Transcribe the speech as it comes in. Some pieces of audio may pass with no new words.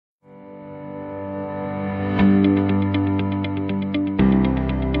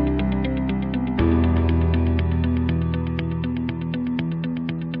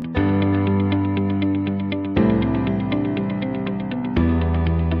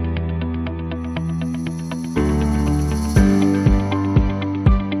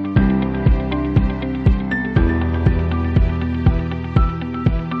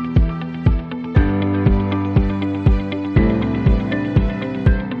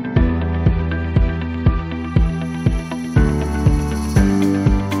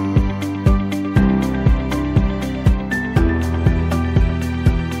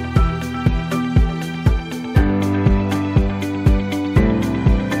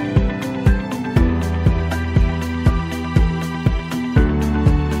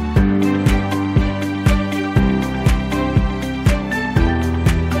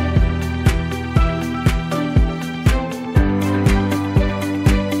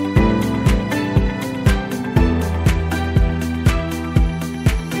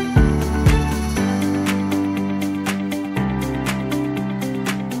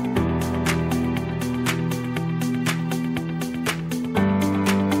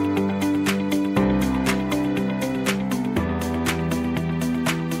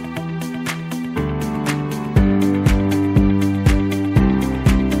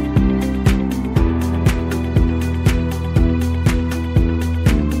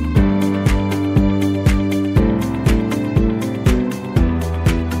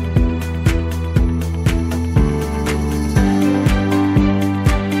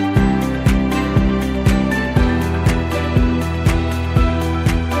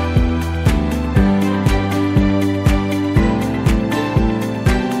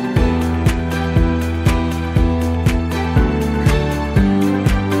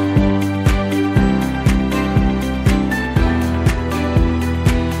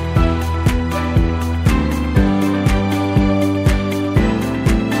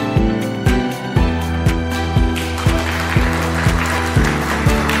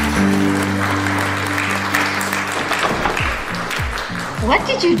What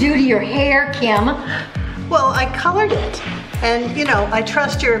did you do to your hair, Kim? Well, I colored it. And, you know, I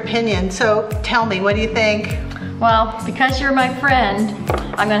trust your opinion, so tell me, what do you think? Well, because you're my friend,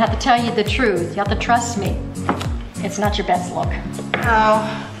 I'm gonna have to tell you the truth. You have to trust me. It's not your best look.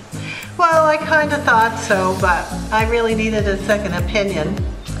 Oh, well, I kind of thought so, but I really needed a second opinion.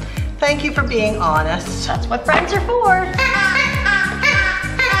 Thank you for being honest. That's what friends are for.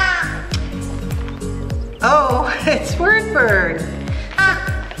 Oh, it's Wordbird.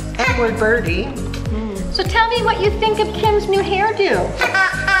 And Wordbirdie. So tell me what you think of Kim's new hairdo.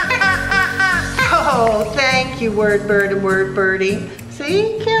 Oh, thank you, Wordbird and Wordbirdie.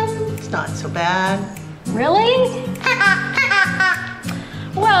 See, Kim, it's not so bad. Really?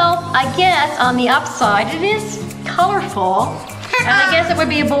 Well, I guess on the upside, it is colorful. And I guess it would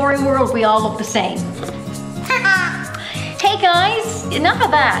be a boring world if we all look the same. Hey guys, enough of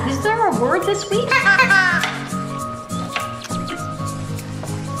that. Is there a word this week?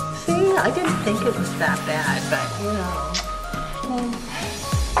 See, I didn't think it was that bad, but you know.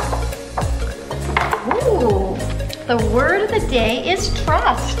 Ooh, the word of the day is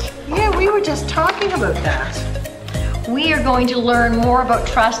trust. Yeah, we were just talking about that. We are going to learn more about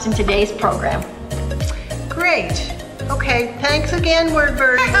trust in today's program. Great. Okay, thanks again,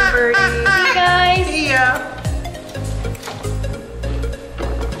 Wordbird and Wordbirdie. See you guys. See ya.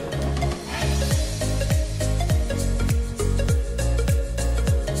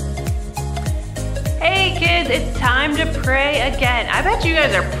 Hey kids, it's time to pray again. I bet you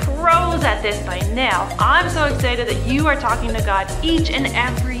guys are pros at this by now. I'm so excited that you are talking to God each and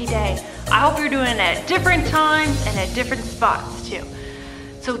every day. I hope you're doing it at different times and at different spots too.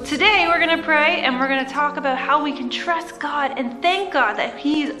 So today we're gonna pray and we're gonna talk about how we can trust God and thank God that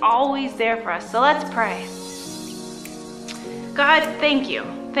He's always there for us. So let's pray. God, thank you.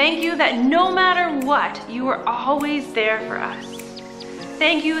 Thank you that no matter what, you are always there for us.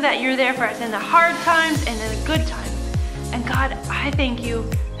 Thank you that you're there for us in the hard times and in the good times. And God, I thank you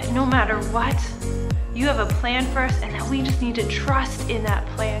that no matter what, you have a plan for us and that we just need to trust in that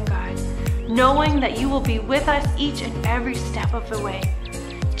plan, God. Knowing that you will be with us each and every step of the way.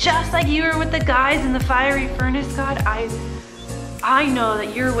 Just like you were with the guys in the fiery furnace, God, I know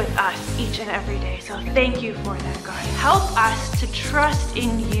that you're with us each and every day. So thank you for that, God. Help us to trust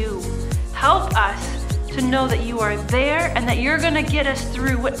in you. Help us to know that you are there and that you're gonna get us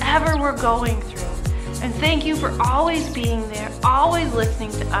through whatever we're going through. And thank you for always being there, always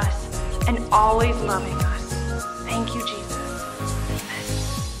listening to us, and always loving us. Thank you, Jesus.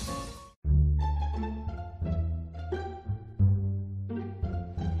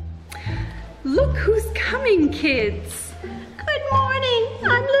 Look who's coming, kids. Good morning.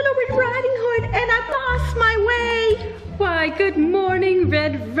 I'm Little Red Riding Hood and I've lost my way. Why, good morning,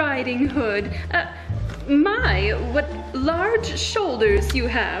 Red Riding Hood. My, what large shoulders you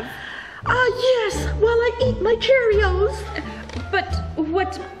have. Yes, while I eat my Cheerios. But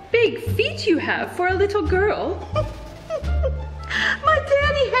what big feet you have for a little girl. My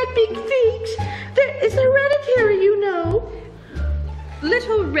daddy had big feet. It's hereditary, you know.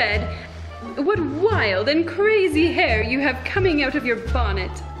 Little Red, what wild and crazy hair you have coming out of your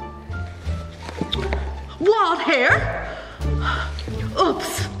bonnet. Wild hair?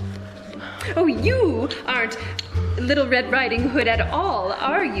 Oops. Oh, you aren't Little Red Riding Hood at all,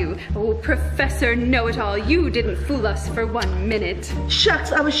 are you? Oh, Professor Know-It-All, you didn't fool us for 1 minute.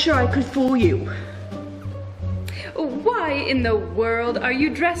 Shucks, I was sure I could fool you. Why in the world are you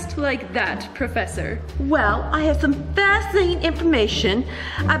dressed like that, Professor? Well, I have some fascinating information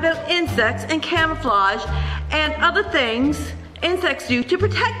about insects and camouflage and other things insects do to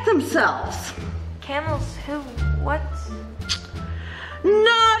protect themselves. Camels who? What?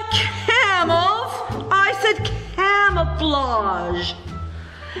 Not camels! I said camouflage.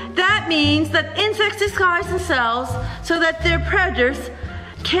 That means that insects disguise themselves so that their predators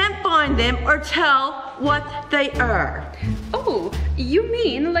can't find them or tell what they are. Oh, you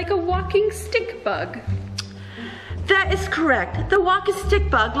mean like a walking stick bug? That is correct. The walking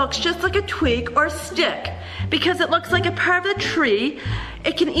stick bug looks just like a twig or stick because it looks like a part of the tree.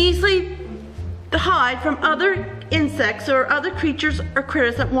 It can easily hide from other insects or other creatures or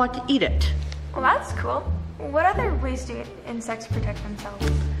critters that want to eat it. Well, that's cool. What other ways do insects protect themselves?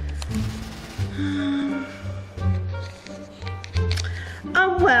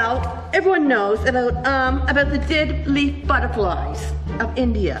 Well, everyone knows about the dead leaf butterflies of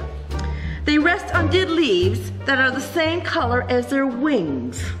India. They rest on dead leaves that are the same color as their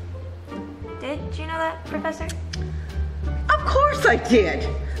wings. Did you know that, Professor? Of course I did.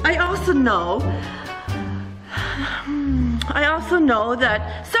 I also know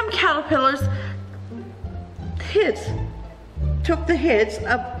that some caterpillars took the heads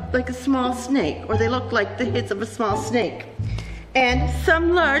of like a small snake, or they looked like the heads of a small snake. And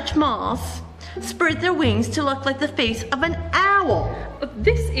some large moths spread their wings to look like the face of an owl.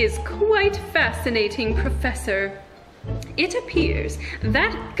 This is quite fascinating, Professor. It appears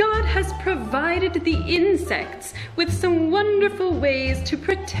that God has provided the insects with some wonderful ways to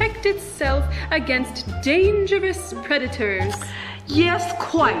protect itself against dangerous predators. Yes,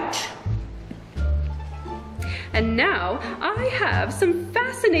 quite. And now I have some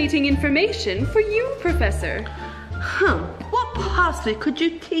fascinating information for you, Professor. What possibly could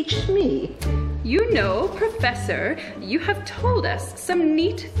you teach me? You know, Professor, you have told us some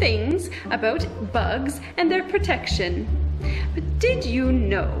neat things about bugs and their protection. But did you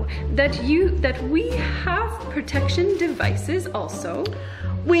know that we have protection devices also?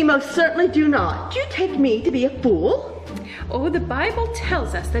 We most certainly do not. Do you take me to be a fool? Oh, the Bible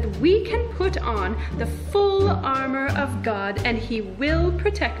tells us that we can put on the full armor of God and He will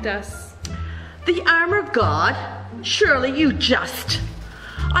protect us. The armor of God? Surely you just.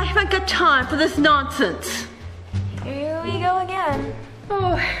 I haven't got time for this nonsense. Here we go again.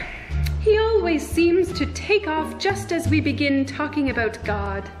 Oh, he always seems to take off just as we begin talking about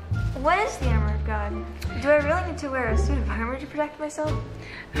God. What is the armor of God? Do I really need to wear a suit of armor to protect myself?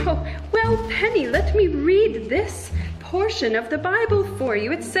 Oh, well, Penny, let me read this portion of the Bible for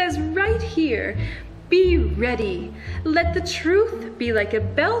you. It says right here, "Be ready. Let the truth be like a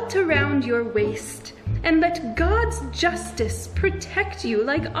belt around your waist, and let God's justice protect you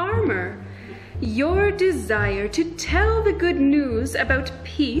like armor. Your desire to tell the good news about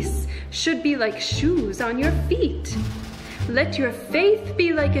peace should be like shoes on your feet. Let your faith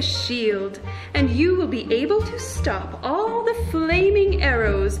be like a shield, and you will be able to stop all the flaming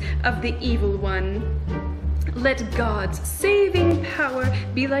arrows of the evil one. Let God's saving power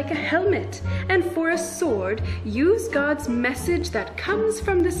be like a helmet, and for a sword, use God's message that comes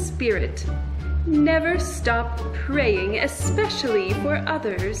from the Spirit. Never stop praying, especially for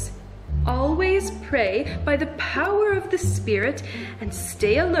others. Always pray by the power of the Spirit, and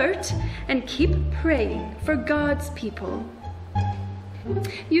stay alert and keep praying for God's people."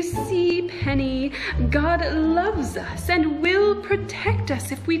 You see, Penny, God loves us and will protect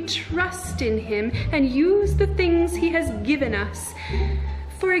us if we trust in Him and use the things He has given us.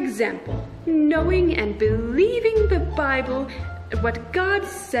 For example, knowing and believing the Bible, what God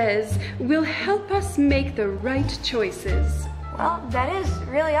says, will help us make the right choices. Well, that is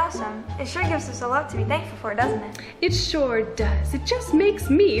really awesome. It sure gives us a lot to be thankful for, doesn't it? It sure does. It just makes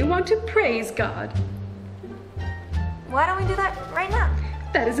me want to praise God. Why don't we do that right now?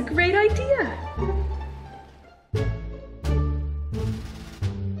 That is a great idea.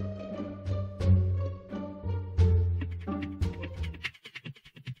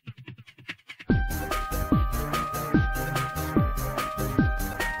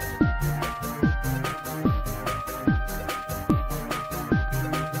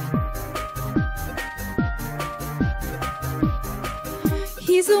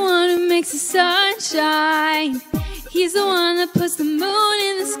 He's the one who makes the sun shine. He's the one that puts the moon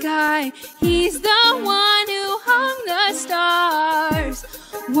in the sky. He's the one who hung the stars,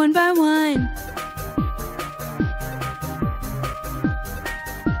 one by one.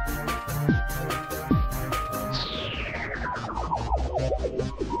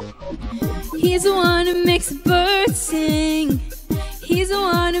 He's the one who makes the birds sing. He's the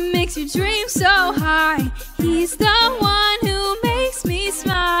one who makes your dreams so high. He's the one who makes me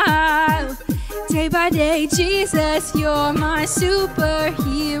smile. Day by day, Jesus, you're my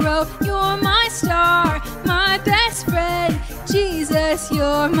superhero. You're my star, my best friend. Jesus,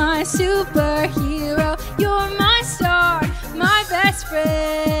 you're my superhero. You're my star, my best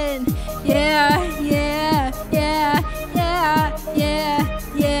friend. Yeah, yeah, yeah, yeah, yeah,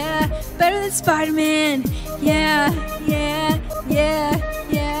 yeah. Better than Spider-Man. Yeah, yeah, yeah,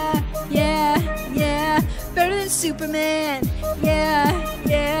 yeah, yeah, yeah. Better than Superman. Yeah,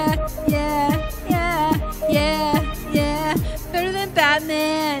 yeah, yeah. Yeah, yeah, better than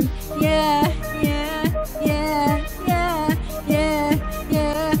Batman. Yeah, yeah, yeah, yeah, yeah,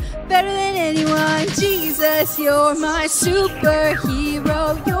 yeah, better than anyone. Jesus, you're my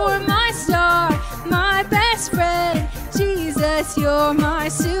superhero. You're my star, my best friend. Jesus, you're my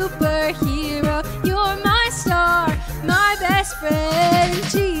superhero. You're my star, my best friend.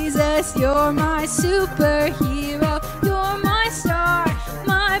 Jesus, you're my superhero. You're my star,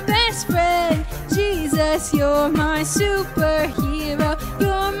 my best friend. Jesus, you're my superhero.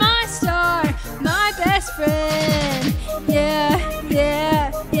 You're my star, my best friend. Yeah,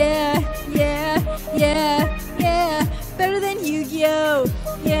 yeah, yeah, yeah, yeah, yeah. Better than Yu-Gi-Oh!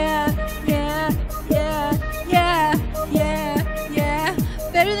 Yeah, yeah, yeah, yeah, yeah,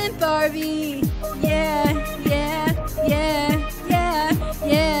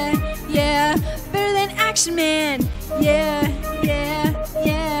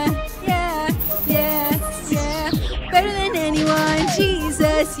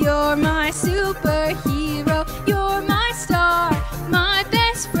 Jesus, you're my superhero. You're my star, my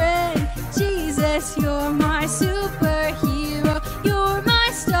best friend. Jesus, you're my superhero. You're my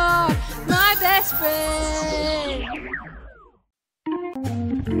star, my best friend.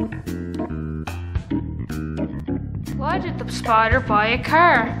 Why did the spider buy a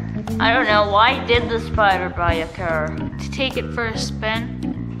car? I don't know. Why did the spider buy a car? To take it for a spin.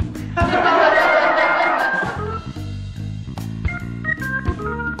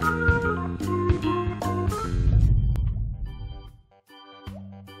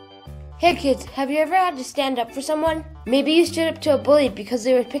 Hey kids, have you ever had to stand up for someone? Maybe you stood up to a bully because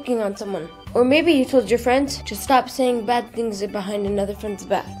they were picking on someone. Or maybe you told your friends to stop saying bad things behind another friend's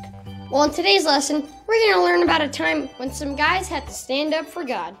back. Well, in today's lesson, we're going to learn about a time when some guys had to stand up for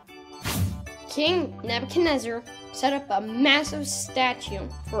God. King Nebuchadnezzar set up a massive statue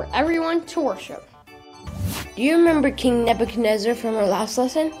for everyone to worship. Do you remember King Nebuchadnezzar from our last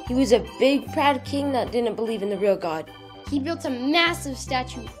lesson? He was a big, proud king that didn't believe in the real God. He built a massive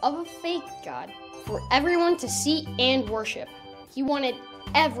statue of a fake God for everyone to see and worship. He wanted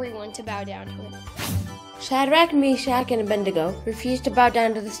everyone to bow down to it. Shadrach, Meshach, and Abednego refused to bow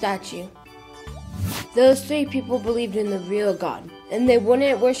down to the statue. Those three people believed in the real God, and they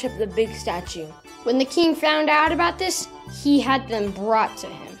wouldn't worship the big statue. When the king found out about this, he had them brought to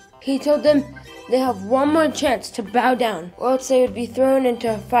him. He told them they have one more chance to bow down, or else they would be thrown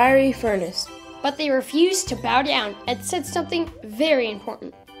into a fiery furnace. But they refused to bow down and said something very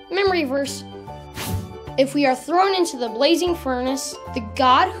important. Memory verse. If we are thrown into the blazing furnace, the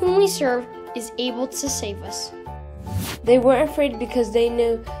God whom we serve is able to save us. They weren't afraid because they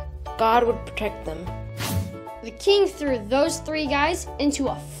knew God would protect them. The king threw those three guys into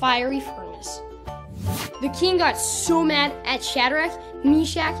a fiery furnace. The king got so mad at Shadrach,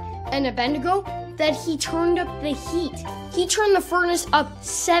 Meshach, and Abednego that he turned up the heat. He turned the furnace up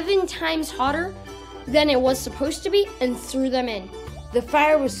 7 times hotter than it was supposed to be and threw them in. The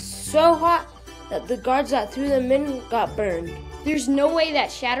fire was so hot that the guards that threw them in got burned. There's no way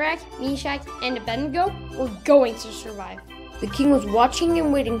that Shadrach, Meshach, and Abednego were going to survive. The king was watching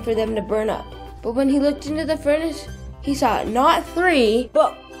and waiting for them to burn up. But when he looked into the furnace, he saw not 3,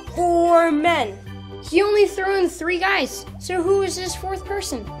 but 4 men. He only threw in 3 guys, so who is this 4th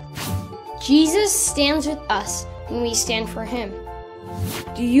person? Jesus stands with us when we stand for him.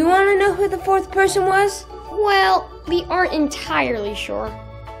 Do you want to know who the 4th person was? Well, we aren't entirely sure.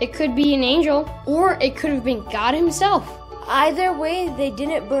 It could be an angel, or it could have been God himself. Either way, they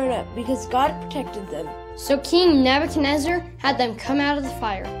didn't burn up because God protected them. So King Nebuchadnezzar had them come out of the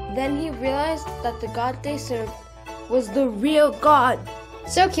fire. Then he realized that the God they served was the real God.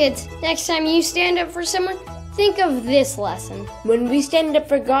 So kids, next time you stand up for someone, think of this lesson. When we stand up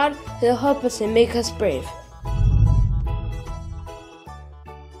for God, he'll help us and make us brave.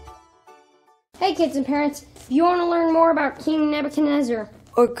 Hey kids and parents, if you want to learn more about King Nebuchadnezzar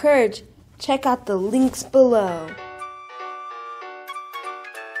or courage, check out the links below.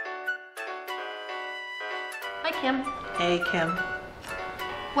 Hi, Kim. Hey, Kim.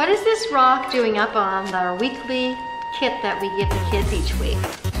 What is this rock doing up on our weekly kit that we give the kids each week?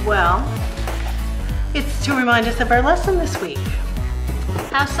 Well, it's to remind us of our lesson this week.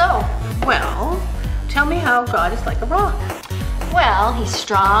 How so? Well, tell me how God is like a rock. Well, he's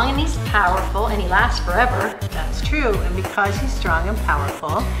strong and he's powerful and he lasts forever. That's true, and because he's strong and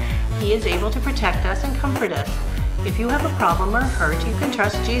powerful, he is able to protect us and comfort us. If you have a problem or hurt, you can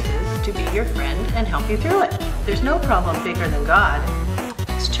trust Jesus to be your friend and help you through it. There's no problem bigger than God.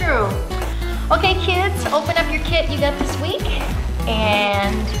 It's true. Okay, kids, open up your kit you got this week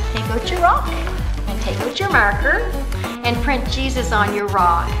and take out your rock and take out your marker and print Jesus on your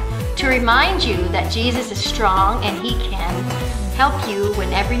rock to remind you that Jesus is strong and he can help you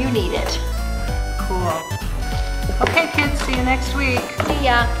whenever you need it. Cool. Okay, kids, see you next week. See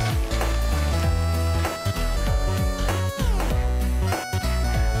ya.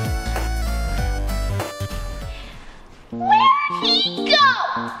 Where'd he go?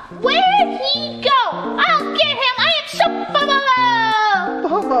 Where'd he go? I'll get him. I am so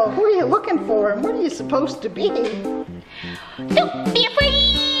Bobo. Bobo, who are you looking for and what are you supposed to be? Don't be afraid.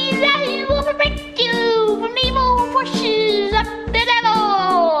 I will protect you from the evil forces of the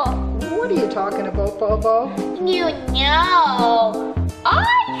devil. What are you talking about, Bobo? You know, I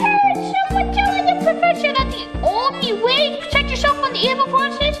heard someone telling the professor that the only way to protect yourself from the evil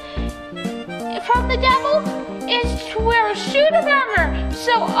forces from the devil is to wear a suit of armor.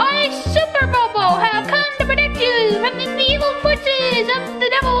 So I, Super Bobo, have come to protect you from the evil forces of the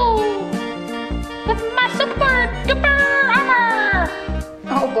devil with my super duper armor.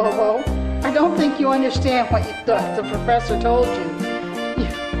 Oh, Bobo, I don't think you understand what the professor told you.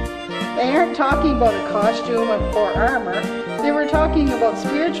 they aren't talking about a costume or armor. They were talking about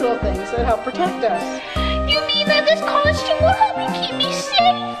spiritual things that help protect us. You mean that this costume will help me keep me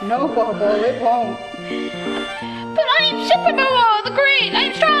safe? No, Bobo, it won't. But I am Super Bobo, the Great.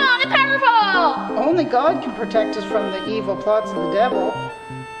 I am strong and powerful. Only God can protect us from the evil plots of the devil.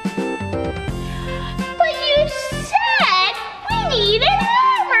 But you said we need an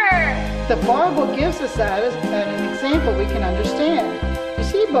armor. The Bible gives us that as an example we can understand. You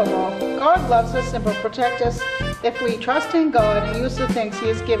see, Bobo, God loves us and will protect us if we trust in God and use the things He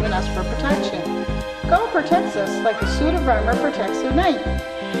has given us for protection. God protects us like a suit of armor protects the knight.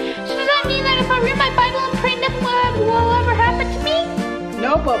 So does that mean that if I read my Bible and pray, nothing will ever happen to me?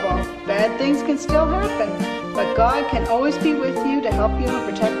 No, Bobo. Bad things can still happen, but God can always be with you to help you and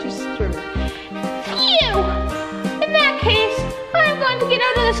protect you through. Phew! In that case, I'm going to get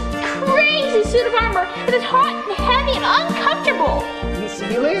out of this crazy suit of armor. It is hot and heavy and uncomfortable.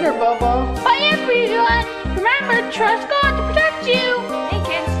 See you later, Bobo. Bye, everyone. Remember, trust God to protect you. Hey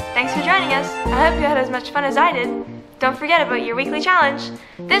kids, thanks for joining us. I hope you had as much fun as I did. Don't forget about your weekly challenge.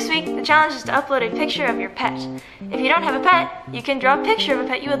 This week, the challenge is to upload a picture of your pet. If you don't have a pet, you can draw a picture of a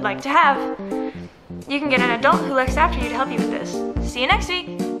pet you would like to have. You can get an adult who looks after you to help you with this. See you next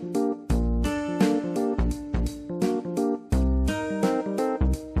week.